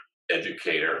be an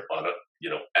educator on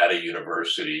at a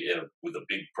university with a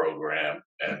big program.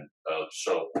 And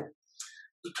so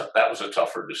that was a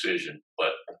tougher decision,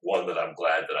 but one that I'm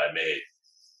glad that I made.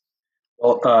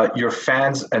 Well, your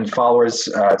fans and followers,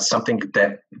 something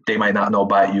that they might not know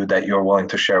about you that you're willing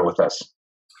to share with us.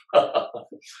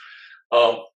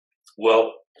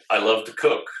 Well, I love to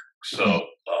cook. So,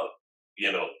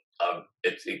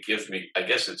 it gives me, I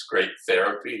guess it's great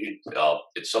therapy.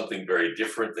 It's something very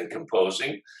different than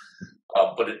composing,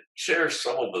 but it shares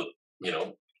some of the,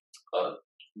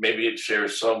 maybe it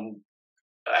shares some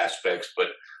aspects, but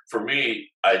for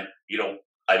me, I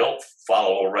don't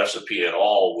follow a recipe at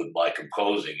all with my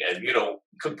composing. And,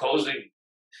 composing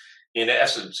in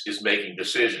essence is making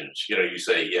decisions. You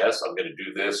say, yes, I'm going to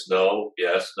do this. No,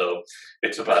 yes, no.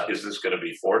 It's about, is this going to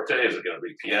be forte? Is it going to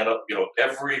be piano?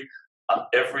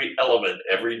 Every element,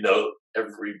 every note,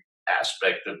 every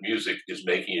aspect of music is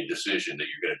making a decision that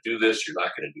you're going to do this, you're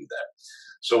not going to do that.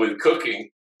 So with cooking,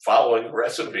 following a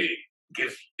recipe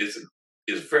is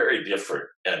very different.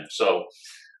 And so,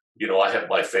 I have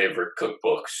my favorite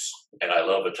cookbooks and I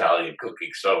love Italian cooking.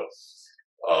 So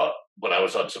when I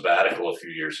was on sabbatical a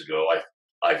few years ago,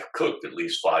 I've cooked at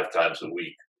least 5 times a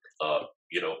week, and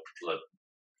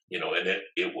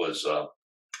it was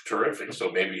terrific.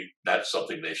 So maybe that's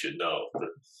something they should know. But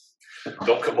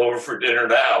don't come over for dinner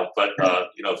now, but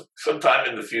sometime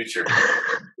in the future.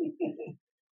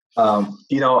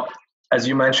 As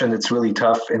you mentioned, it's really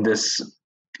tough in this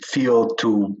field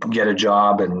to get a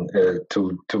job and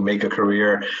to make a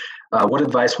career. What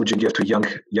advice would you give to young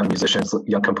musicians,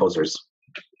 young composers?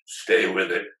 Stay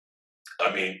with it.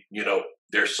 I mean,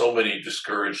 there's so many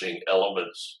discouraging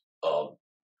elements,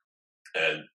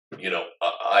 and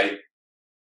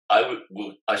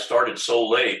I started so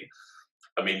late.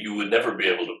 I mean, you would never be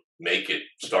able to make it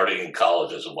starting in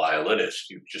college as a violinist.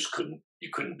 You just couldn't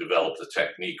develop the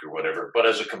technique or whatever. But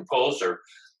as a composer,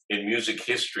 in music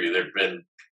history, there've been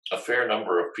a fair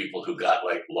number of people who got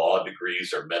like law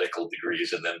degrees or medical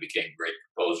degrees and then became great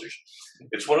composers.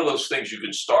 It's one of those things you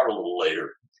can start a little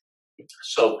later.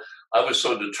 So I was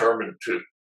so determined to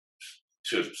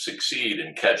succeed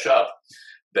and catch up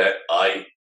that I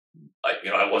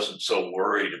wasn't so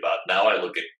worried about. Now I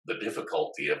look at the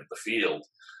difficulty of the field,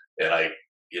 and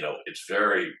it's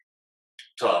very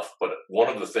tough. But one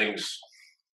of the things,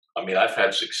 I mean, I've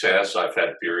had success. I've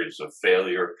had periods of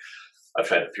failure. I've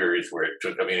had periods where it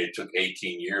took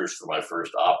 18 years for my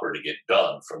first opera to get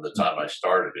done from the time I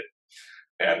started it.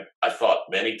 And I thought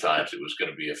many times it was going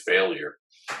to be a failure.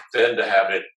 Then to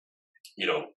have it,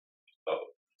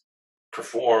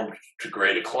 performed to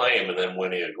great acclaim and then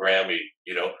winning a Grammy,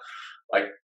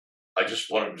 I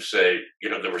just wanted to say,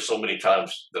 there were so many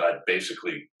times that I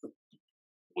basically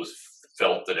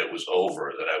felt that it was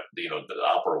over, that the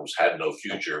opera had no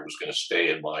future. It was going to stay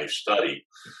in my study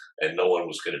and no one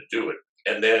was going to do it.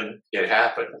 And then it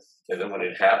happened. And then when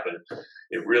it happened,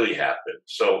 it really happened.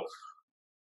 So,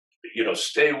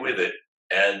 stay with it.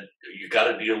 And you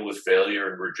got to deal with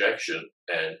failure and rejection.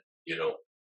 And,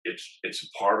 it's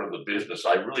a part of the business.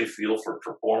 I really feel for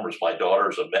performers. My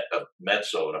daughter's a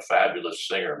mezzo and a fabulous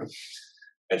singer.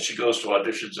 And she goes to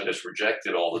auditions and is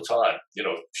rejected all the time.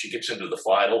 She gets into the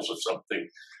finals of something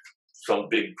some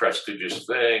big prestigious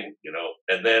thing,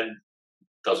 and then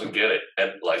doesn't get it,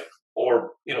 and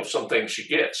or some things she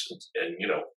gets, and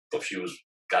if she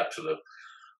got to the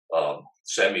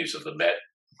semis of the Met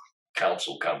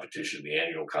Council competition, the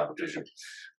annual competition.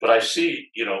 But I see,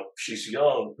 she's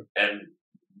young, and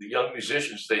the young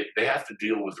musicians, they have to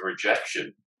deal with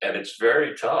rejection, and it's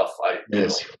very tough.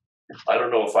 Yes. I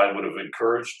don't know if I would have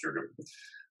encouraged her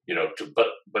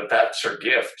but that's her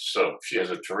gift. So she has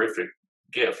a terrific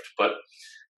gift, but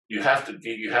you have to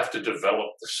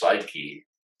develop the psyche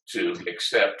to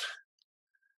accept,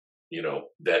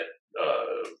 that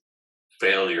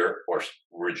failure or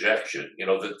rejection,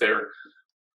 that they're,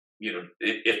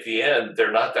 at the end, there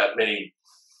are not that many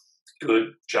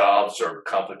good jobs or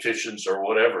competitions or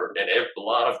whatever. And a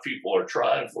lot of people are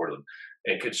trying for them,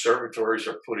 and conservatories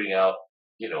are putting out,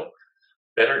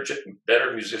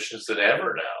 better musicians than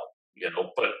ever now,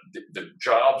 but the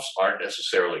jobs aren't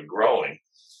necessarily growing,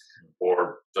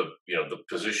 or the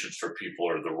positions for people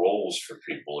or the roles for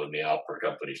people in the opera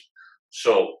companies.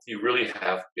 So you really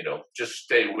have, just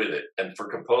stay with it. And for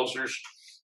composers,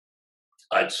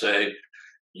 I'd say,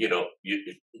 you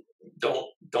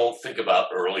don't think about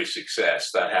early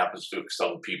success. That happens to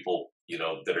some people,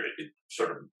 that are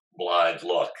sort of blind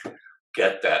luck,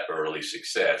 get that early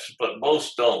success, but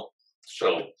most don't.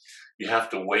 So you have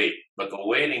to wait, but the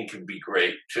waiting can be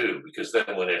great too, because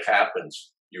then when it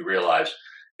happens, you realize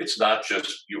it's not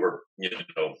just you were,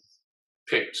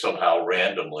 picked somehow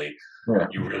randomly. Yeah.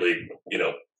 You really,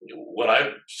 when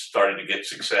I started to get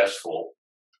successful,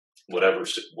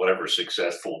 whatever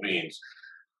successful means,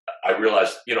 I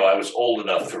realized, I was old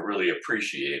enough to really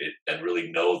appreciate it and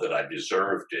really know that I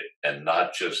deserved it, and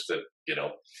not just that,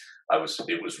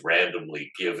 it was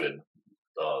randomly given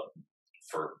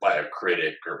by a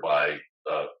critic or by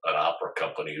an opera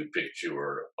company who picked you,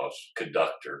 or a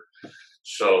conductor.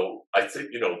 So I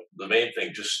think, the main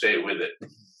thing, just stay with it.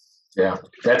 Yeah,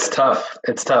 that's tough.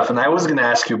 It's tough. And I was going to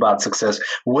ask you about success.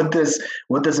 What does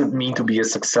it mean to be a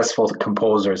successful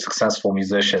composer, a successful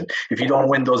musician? If you don't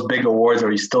win those big awards,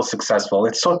 are you still successful?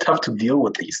 It's so tough to deal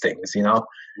with these things,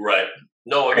 Right.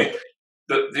 No, I mean,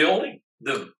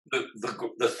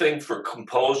 the thing for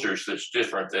composers that's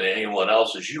different than anyone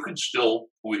else is you can still,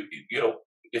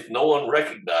 if no one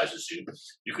recognizes you,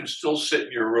 you can still sit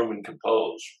in your room and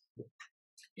compose.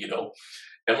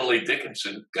 Emily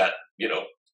Dickinson got,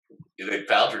 they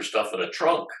found her stuff in a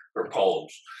trunk, her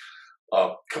poems.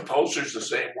 Composers the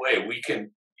same way. We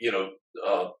can, you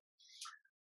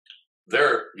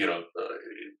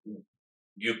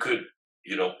could,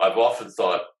 I've often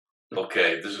thought,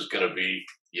 okay, this is going to be,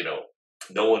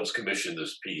 no one's commissioned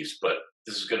this piece, but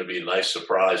this is going to be a nice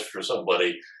surprise for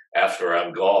somebody after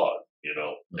I'm gone,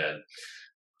 and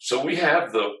so we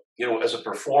have as a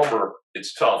performer,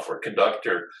 it's tough, or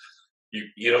conductor,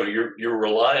 you're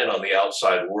relying on the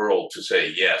outside world to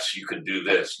say, yes, you can do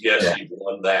this. Yes, yeah. You've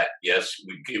won that. Yes,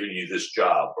 we've given you this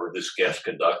job or this guest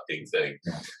conducting thing.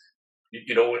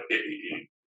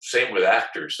 Same with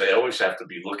actors. They always have to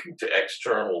be looking to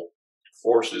external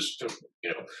forces to,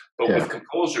 but with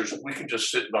composers, we can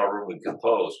just sit in our room and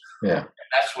compose. Yeah. And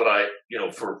that's what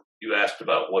you asked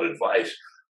about what advice.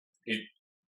 You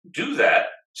do that,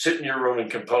 sit in your room and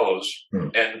compose,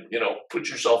 and, put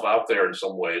yourself out there in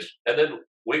some ways, and then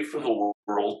wait for the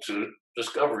world to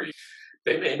discover you.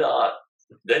 They may not.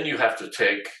 Then you have to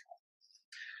take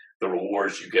the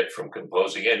rewards you get from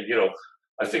composing. And,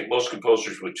 I think most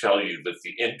composers would tell you that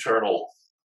the internal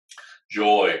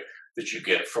joy that you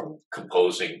get from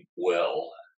composing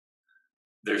well,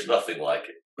 there's nothing like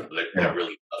it. There's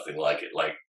really nothing like it.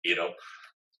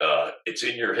 It's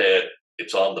in your head.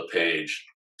 It's on the page.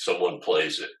 Someone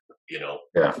plays it,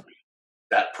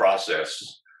 That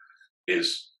process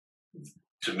is,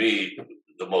 to me,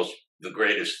 the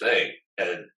greatest thing.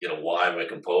 And, why I'm a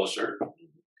composer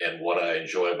and what I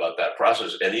enjoy about that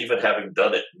process. And even having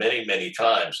done it many, many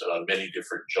times and on many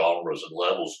different genres and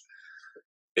levels,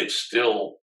 it's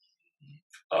still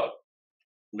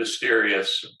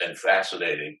mysterious and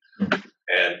fascinating,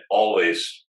 and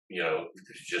always,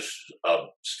 just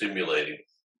stimulating.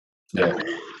 Yeah.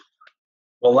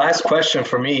 Well, last question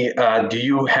for me. Do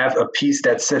you have a piece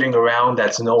that's sitting around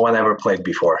that's no one ever played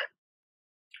before?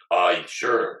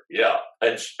 Sure. Yeah.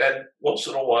 And once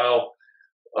in a while,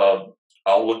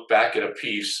 I'll look back at a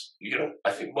piece.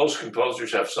 I think most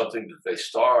composers have something that they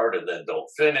start and then don't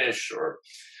finish, or,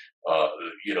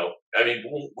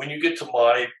 when you get to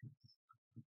my,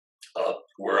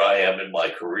 where I am in my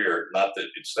career, not that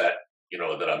it's that,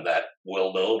 that I'm that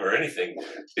well known or anything.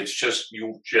 It's just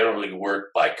you generally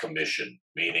work by commission,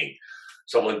 meaning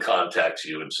someone contacts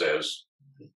you and says,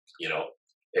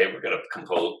 hey, we're going to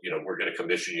compose, we're going to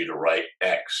commission you to write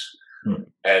X.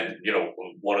 And,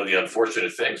 one of the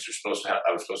unfortunate things I was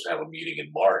supposed to have a meeting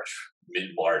in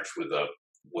mid-March with a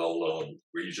well-known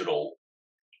regional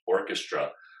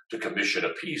orchestra to commission a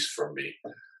piece from me.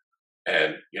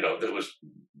 And,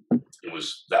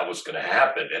 that was going to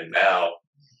happen. And now,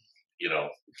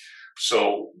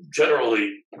 so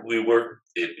generally we work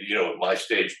at my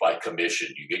stage by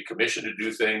commission. You get commissioned to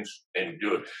do things and you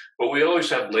do it, but we always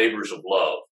have labors of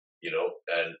love,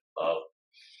 and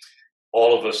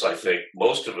all of us, I think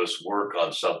most of us work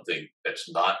on something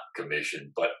that's not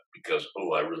commissioned, but because,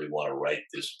 I really want to write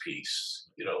this piece,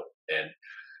 and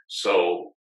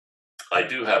so I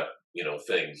do have,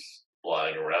 things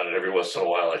lying around, and every once in a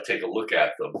while I take a look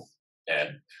at them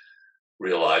and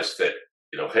realize that,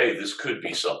 hey, this could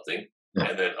be something. Yeah.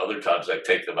 And then other times I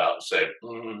take them out and say,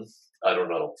 I don't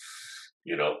know,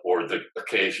 or the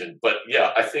occasion. But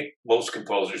yeah, I think most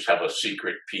composers have a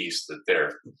secret piece that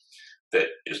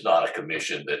is not a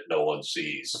commission that no one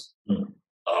sees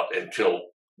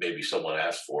until maybe someone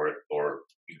asks for it, or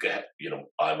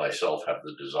I myself have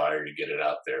the desire to get it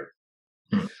out there.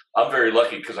 I'm very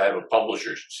lucky because I have a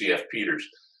publisher, CF Peters,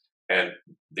 and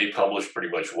they publish pretty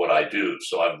much what I do.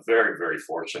 So I'm very, very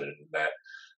fortunate in that,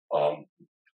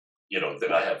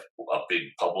 that I have a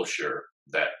big publisher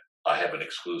that I have an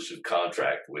exclusive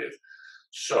contract with.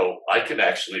 So I can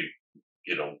actually,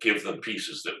 give them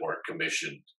pieces that weren't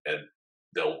commissioned and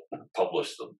they'll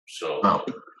publish them. So,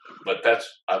 but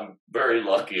I'm very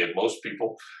lucky. And most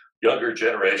people, younger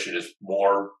generation is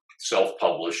more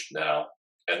self-published now.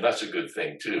 And that's a good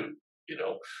thing too,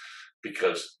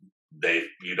 because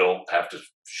you don't have to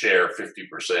share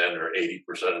 50% or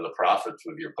 80% of the profits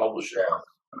with your publisher. Yeah.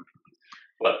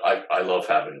 But I love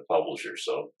having a publisher,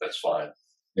 so that's fine.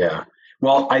 Yeah.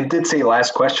 Well, I did say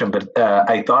last question, but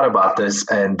I thought about this,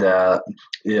 and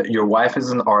your wife is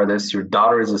an artist, your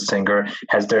daughter is a singer.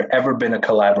 Has there ever been a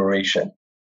collaboration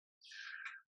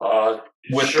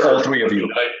with sure. all three of you?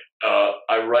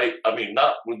 I write,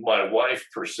 not with my wife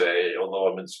per se, although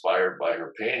I'm inspired by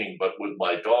her painting, but with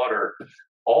my daughter,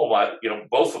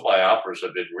 both of my operas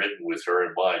have been written with her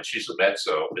in mind. She's a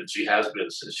mezzo, and she has been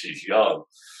since she's young.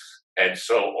 And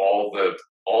so all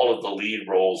of the lead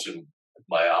roles in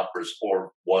my operas,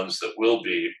 or ones that will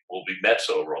be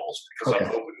mezzo roles, because I'm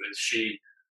hoping that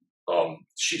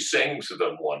she sings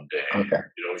them one day. Okay.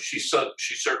 She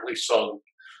certainly sung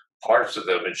parts of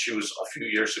them, and she was a few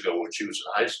years ago when she was in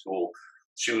high school.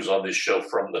 She was on this show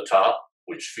From the Top,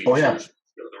 which features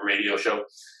the radio show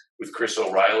with Chris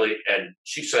O'Reilly, and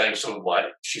she sang some of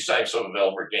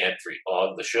Elmer Gantry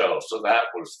on the show. So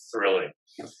that was thrilling.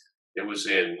 It was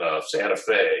in Santa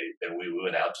Fe, and we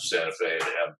went out to Santa Fe,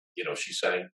 and she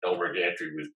sang Elmer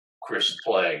Gantry with Chris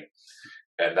playing,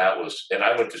 and I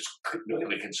went to New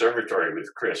England Conservatory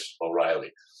with Chris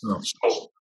O'Reilly. Oh.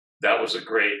 So that was a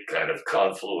great kind of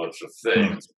confluence of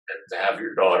things. And to have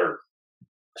your daughter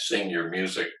sing your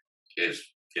music is,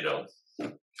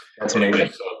 that's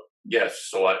amazing. So, yes,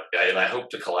 so I hope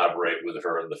to collaborate with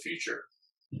her in the future.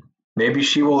 Maybe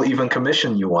she will even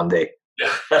commission you one day.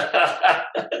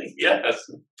 Yes,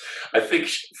 I think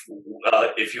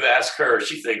if you ask her,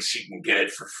 she thinks she can get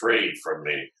it for free from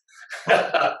me.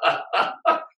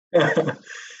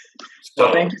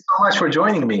 So thank you so much for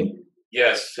joining me.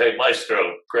 Yes, hey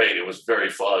Maestro, great. It was very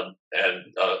fun, and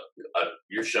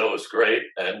your show is great.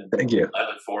 And thank you. I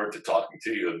look forward to talking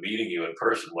to you and meeting you in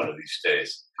person one of these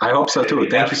days. I hope so too.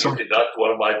 Thank you so much. Conduct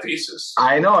one of my pieces.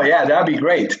 I know. Yeah, that'd be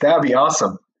great. That'd be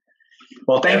awesome.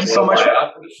 Well, thank you so much.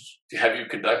 Have you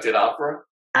conducted opera?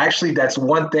 Actually, that's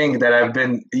one thing that I've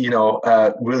been,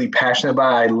 really passionate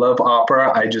about. I love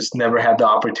opera. I just never had the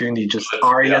opportunity, just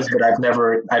arias, but I've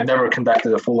never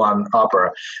conducted a full-on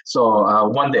opera. So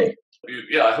one day.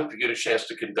 Yeah, I hope you get a chance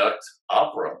to conduct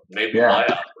opera. Maybe my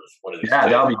operas one of these days.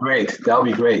 That'll be great. That'll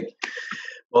be great.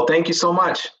 Well, thank you so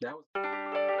much.